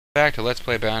Back to Let's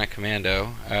Play Bionic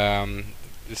Commando.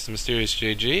 This is Mysterious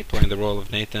JG, playing the role of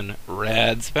Nathan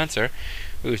Rad Spencer,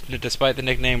 who, despite the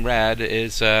nickname Rad,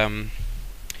 is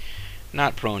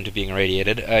not prone to being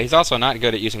irradiated. He's also not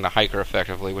good at using the hiker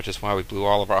effectively, which is why we blew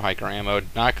all of our hiker ammo,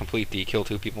 not complete the kill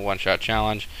two people one-shot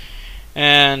challenge,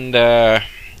 and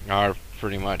are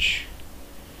pretty much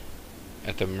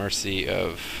at the mercy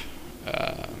of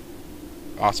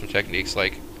awesome techniques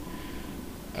like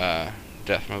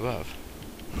death from above.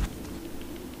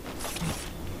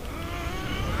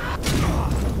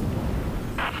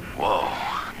 Whoa,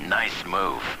 nice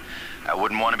move. I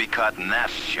wouldn't want to be caught in that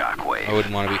shockwave. I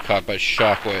wouldn't want to be caught by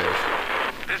shockwave.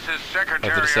 This is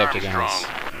Secretary Of the Decepticons.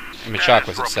 Armstrong. I mean, Shock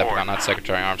was a Decepticon, not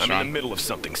Secretary I'm Armstrong. in the middle of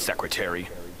something, Secretary.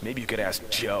 Maybe you could ask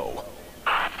Joe.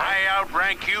 I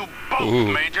outrank you both,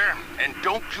 Ooh. Major, and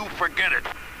don't you forget it.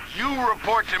 You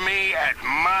report to me at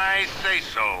my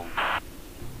say-so.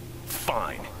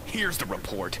 Fine. Here's the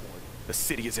report. The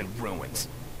city is in ruins.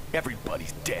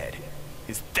 Everybody's dead.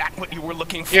 Is that what you were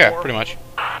looking for? Yeah, pretty much.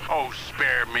 Oh,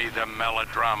 spare me the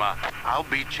melodrama. I'll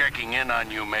be checking in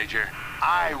on you, Major.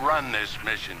 I run this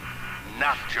mission,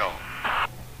 not Joe.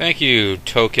 Thank you,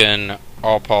 token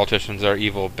all politicians are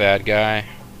evil bad guy.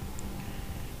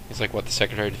 He's like, what, the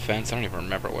Secretary of Defense? I don't even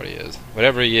remember what he is.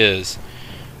 Whatever he is,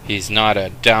 he's not a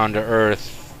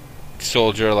down-to-earth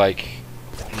soldier like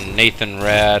Nathan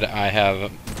Rad.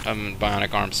 I'm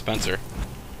Bionic Arm Spencer.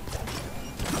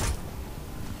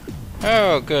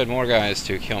 Oh, good, more guys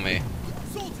to kill me.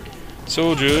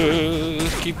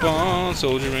 Soldiers, keep on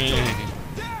soldiering.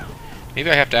 Maybe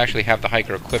I have to actually have the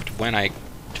hiker equipped when I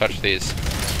touch these,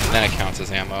 and then it counts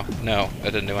as ammo. No,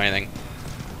 that didn't do anything.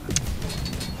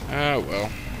 Oh, well.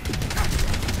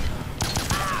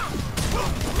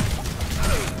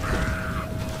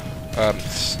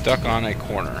 Stuck on a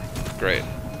corner. Great.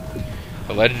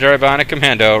 The legendary Bionic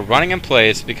Commando running in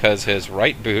place because his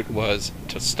right boot was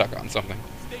just stuck on something.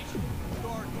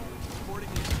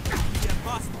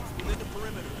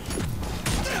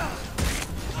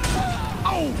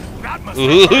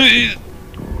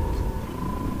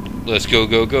 Let's go,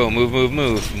 go, go. Move, move,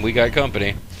 move. We got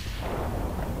company.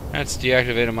 Let's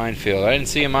deactivate a minefield. I didn't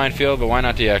see a minefield, but why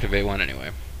not deactivate one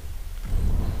anyway?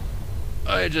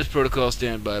 I adjust protocol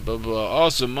standby, blah, blah, blah.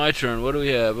 Awesome, my turn. What do we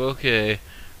have? Okay.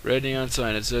 Red neon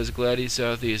sign. It says Glady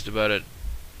Southeast about it.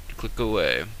 Click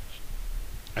away.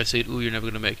 I say, ooh, you're never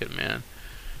going to make it, man.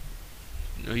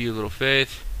 No, you little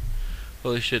faith.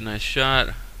 Holy shit, nice shot.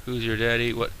 Who's your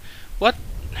daddy? What? What?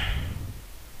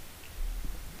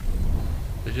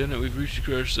 Lieutenant, we've reached the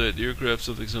crash site. The aircraft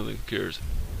something something. Who cares?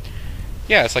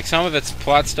 Yeah, it's like some of it's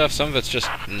plot stuff, some of it's just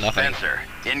nothing. Spencer,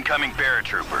 incoming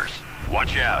paratroopers.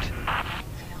 Watch out.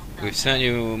 We've sent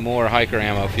you more hiker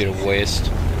ammo for you to waste.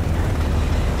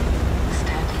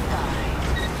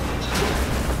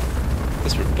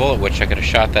 This were bullet witch, I could have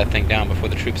shot that thing down before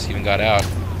the troops even got out.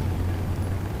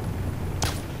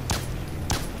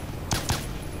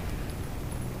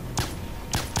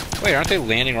 Wait, aren't they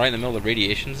landing right in the middle of the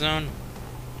radiation zone?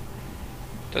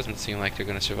 Doesn't seem like they're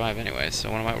going to survive anyway, so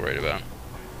what am I worried about?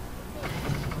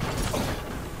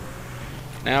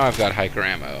 Now I've got hiker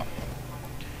ammo.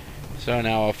 So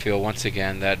now I'll feel once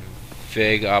again that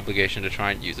vague obligation to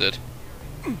try and use it.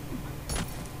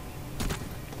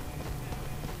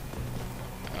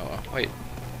 Oh, wait.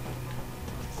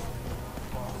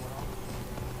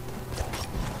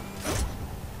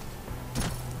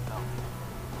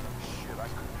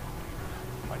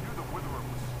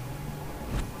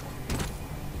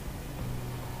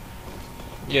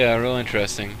 Yeah, real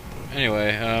interesting.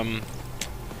 Anyway, I'm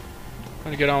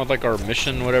gonna get on with like our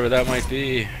mission, whatever that might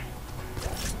be.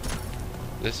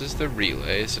 This is the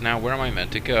relay, so now where am I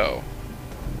meant to go?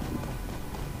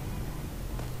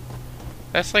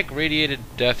 That's like radiated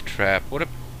death trap. What a...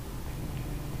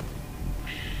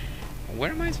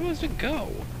 Where am I supposed to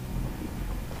go?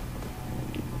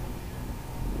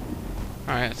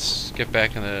 Alright, let's get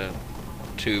back in the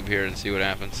tube here and see what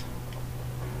happens.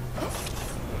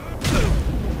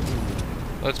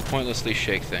 Let's pointlessly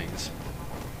shake things.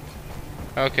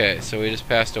 Okay, so we just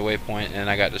passed a waypoint and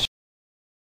I got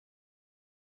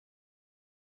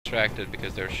distracted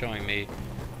because they were showing me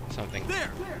something.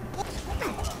 There.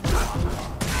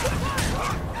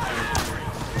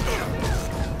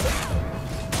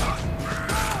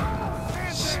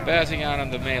 Spazzing out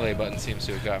on the melee button seems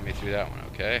to have got me through that one,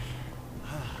 okay.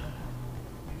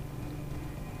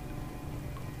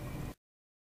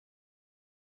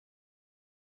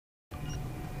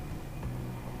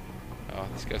 Oh,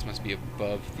 these guys must be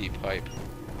above the pipe.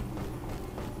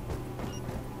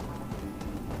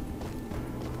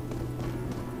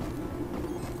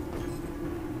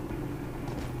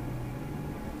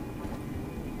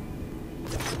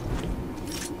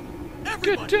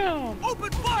 Get down!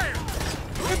 Open fire!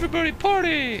 Everybody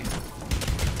party!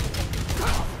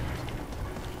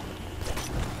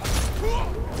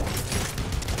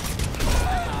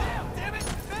 Damn it!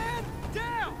 Man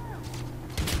down!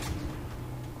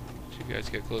 You guys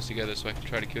get close together so I can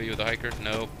try to kill you with a hiker?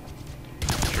 Nope.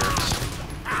 Jerks.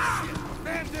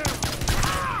 Man down!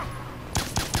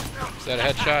 Is that a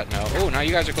headshot? No. Oh, now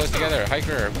you guys are close together.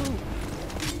 Hiker. Woo.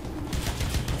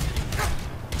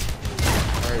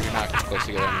 Or you're not close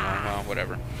together anymore. Well,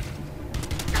 whatever.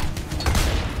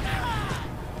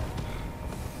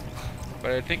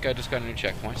 But I think I just got a new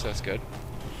checkpoint, so that's good.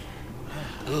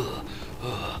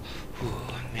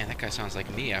 Man, that guy sounds like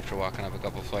me after walking up a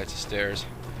couple flights of stairs.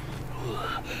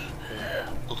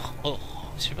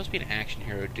 He's supposed to be an action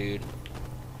hero, dude.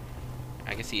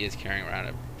 I guess he is carrying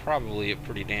around probably a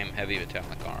pretty damn heavy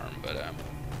metallic arm, but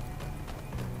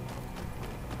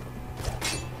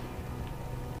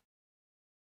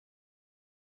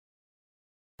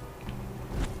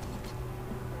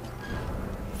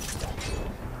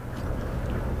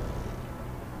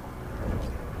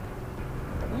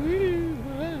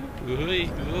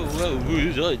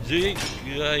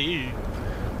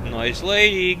nice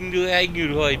lady.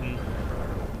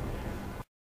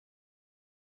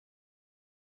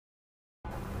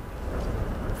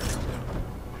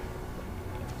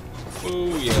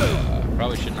 Oh yeah,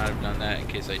 probably should not have done that in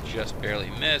case I just barely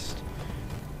missed.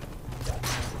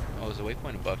 Oh, is the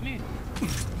waypoint above me?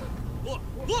 Look!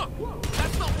 Look!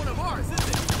 That's not one of ours, is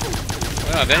it?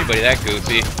 I don't have anybody that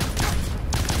goofy.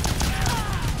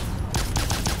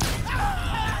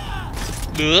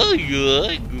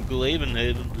 Google even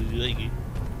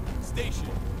Station.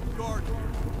 Guard.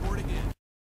 Reporting in.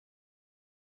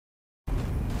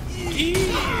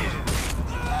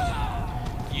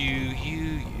 You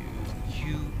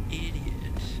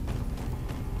idiot.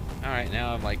 Alright,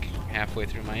 now I'm like halfway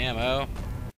through my ammo.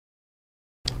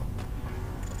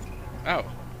 Oh.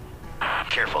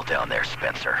 Careful down there,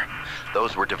 Spencer.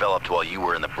 Those were developed while you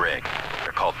were in the brig.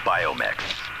 They're called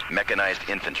biomechs, mechanized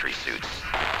infantry suits.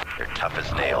 They're tough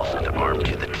as nails and armed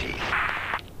to the teeth.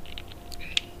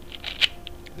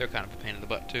 They're kind of a pain in the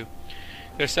butt, too.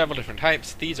 There's several different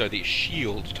types. These are the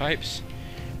shield types.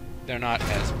 They're not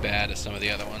as bad as some of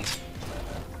the other ones.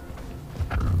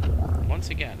 Once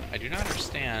again, I do not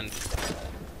understand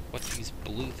what these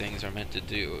blue things are meant to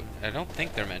do. I don't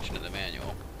think they're mentioned in the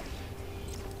manual.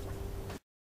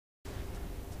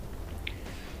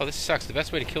 Oh, this sucks. The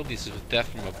best way to kill these is with death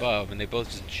from above, and they both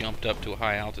just jumped up to a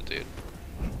high altitude.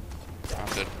 I'll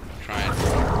have to try and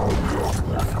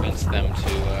convince them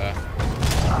to,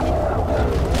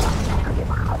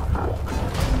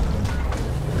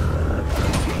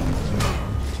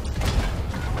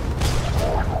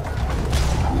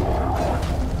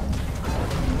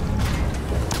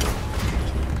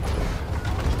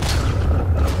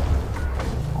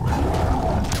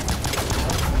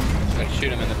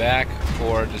 shoot him in the back,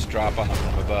 or just drop on them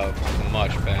from above.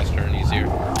 Much faster and easier.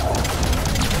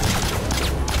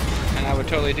 And I would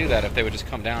totally do that if they would just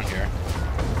come down here.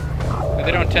 But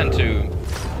they don't tend to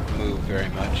move very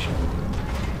much.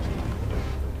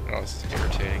 Oh, this is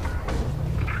irritating.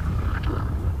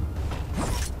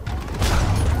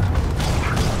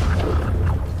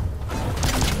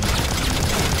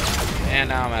 And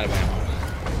now I'm out of ammo.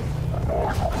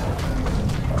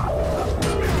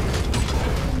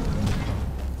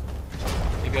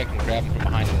 Maybe I can grab him from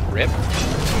behind and rip.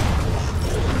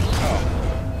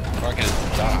 Oh. Or I can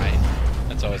just die.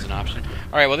 That's always an option.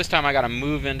 Alright, well this time I gotta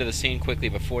move into the scene quickly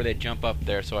before they jump up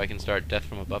there so I can start death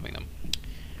from aboving them.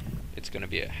 It's gonna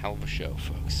be a hell of a show,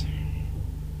 folks.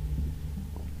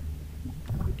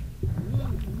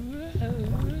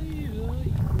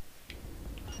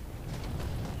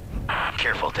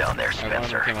 Careful down there,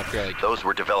 Spencer. Came up here, like, those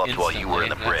were developed while you were in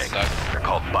the brig. Sucks. They're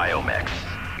called biomechs,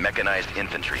 mechanized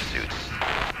infantry suits.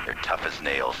 They're tough as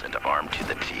nails and armed to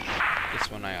the teeth. This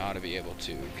one I ought to be able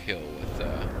to kill with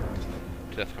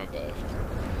death from above.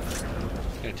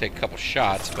 It's gonna take a couple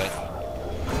shots, but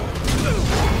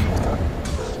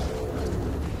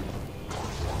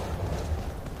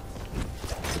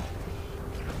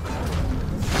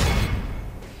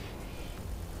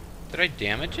did I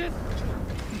damage it?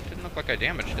 Didn't look like I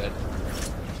damaged it.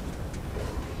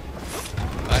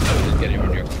 I thought I didn't get anywhere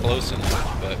near close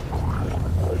enough, but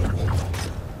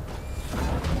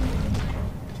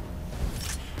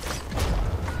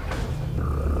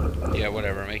yeah,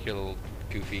 whatever. Make your little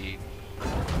goofy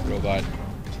robot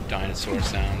dinosaur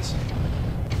sounds.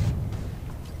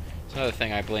 It's another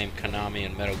thing I blame Konami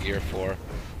and Metal Gear for.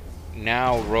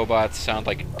 Now robots sound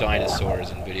like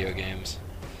dinosaurs in video games.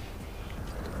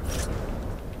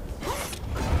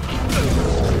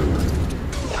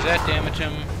 that damage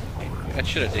him? That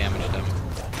should have damaged him.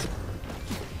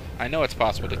 I know it's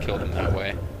possible to kill them that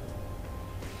way.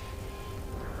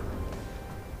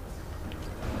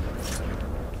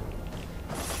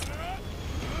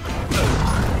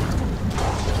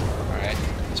 Alright,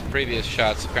 his previous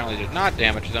shots apparently did not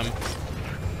damage them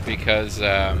because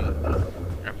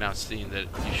I've now seen that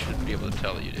you should be able to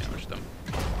tell that you damaged them.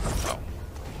 Oh.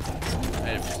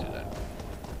 I didn't mean to do that.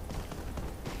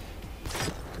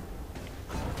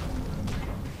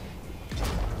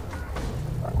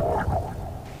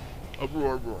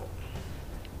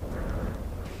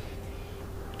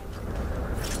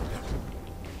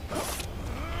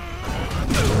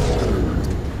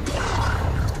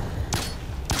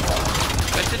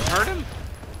 That didn't hurt him?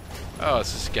 Oh,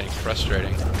 this is getting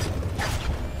frustrating.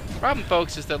 The problem,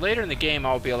 folks, is that later in the game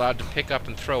I'll be allowed to pick up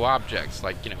and throw objects,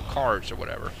 like, you know, cards or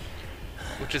whatever.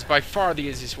 Which is by far the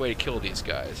easiest way to kill these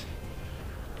guys.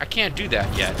 I can't do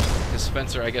that yet, because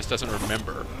Spencer, I guess, doesn't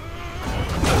remember.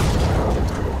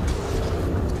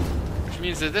 Which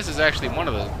means that this is actually one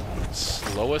of the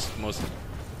slowest, most...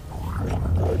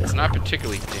 It's not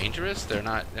particularly dangerous. They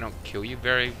don't kill you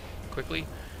very quickly.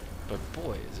 But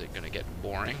boy, is it gonna get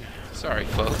boring. Sorry,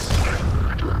 folks.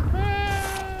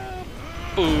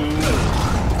 Boom.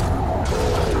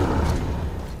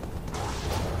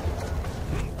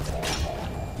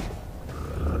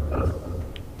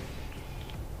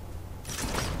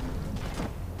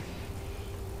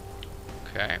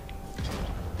 Okay.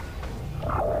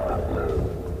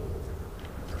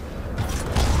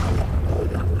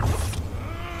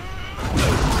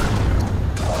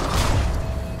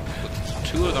 With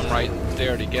two of them right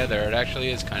there together, it actually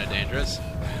is kind of dangerous.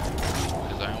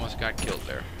 Because I almost got killed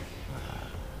there.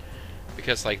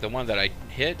 Because, like, the one that I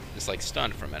hit is, like,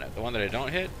 stunned for a minute. The one that I don't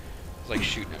hit is, like,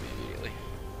 shooting at me immediately.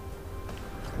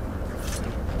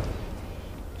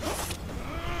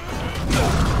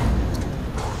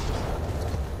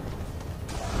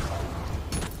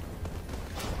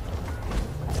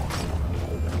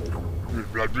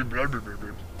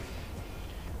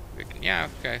 Yeah,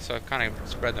 okay, so I've kind of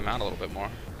spread them out a little bit more.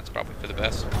 That's probably for the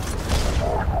best.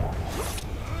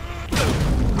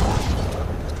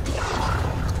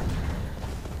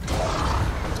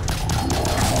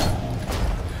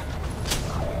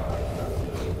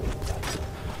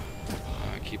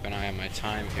 Keep an eye on my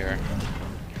time here.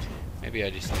 Maybe I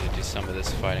just need to do some of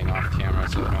this fighting off camera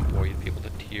so I don't bore you people to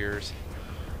tears.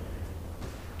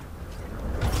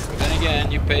 But then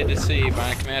again, you paid to see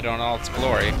Bionic Commando in all its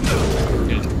glory.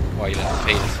 Well, you didn't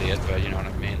pay to see it, but you know what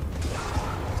I mean.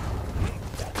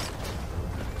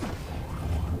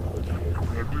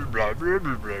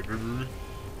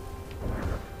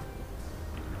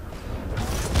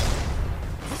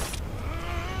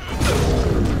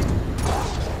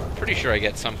 Pretty sure I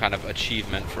get some kind of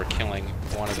achievement for killing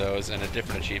one of those and a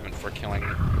different achievement for killing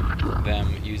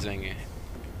them using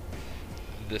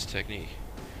this technique.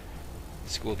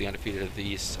 School of the Undefeated of the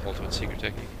East's ultimate secret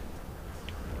technique.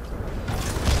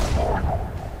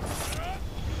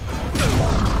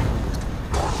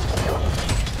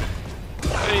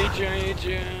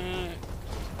 Agent!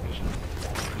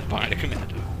 Bionic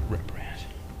Commando. Rebrand.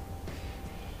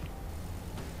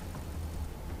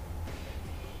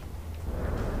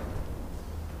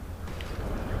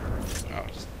 Oh,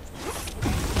 just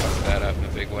fuck that up in a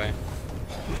big way.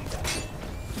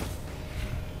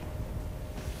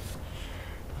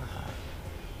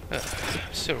 I'm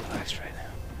so relaxed right now.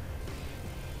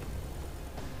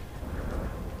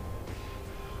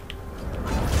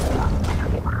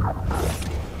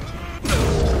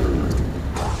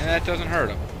 And that doesn't hurt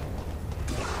him.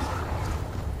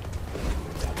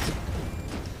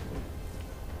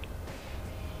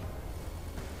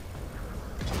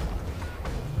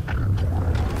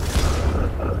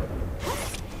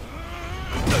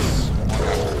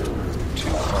 Too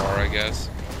far, I guess.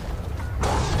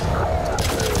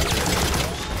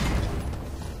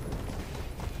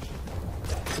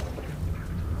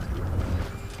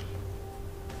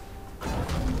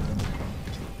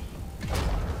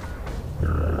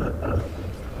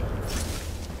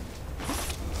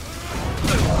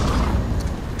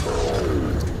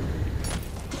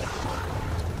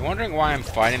 Wondering why I'm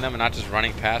fighting them and not just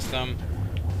running past them.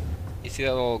 You see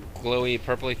that little glowy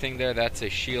purpley thing there? That's a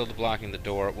shield blocking the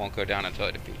door. It won't go down until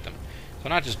I defeat them. So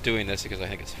I'm not just doing this because I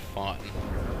think it's fun.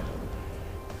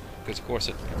 Because of course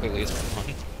it clearly is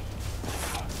fun.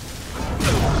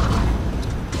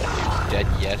 Are you dead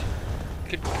yet?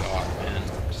 Good God, man.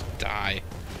 Just die.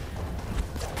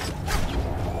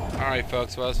 Alright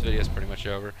folks, well this video is pretty much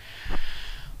over.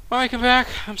 When I come back,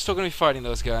 I'm still going to be fighting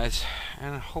those guys,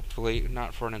 and hopefully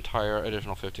not for an entire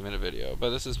additional 50-minute video. But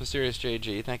this is Mysterious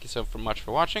JG. Thank you so much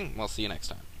for watching. We'll see you next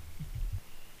time.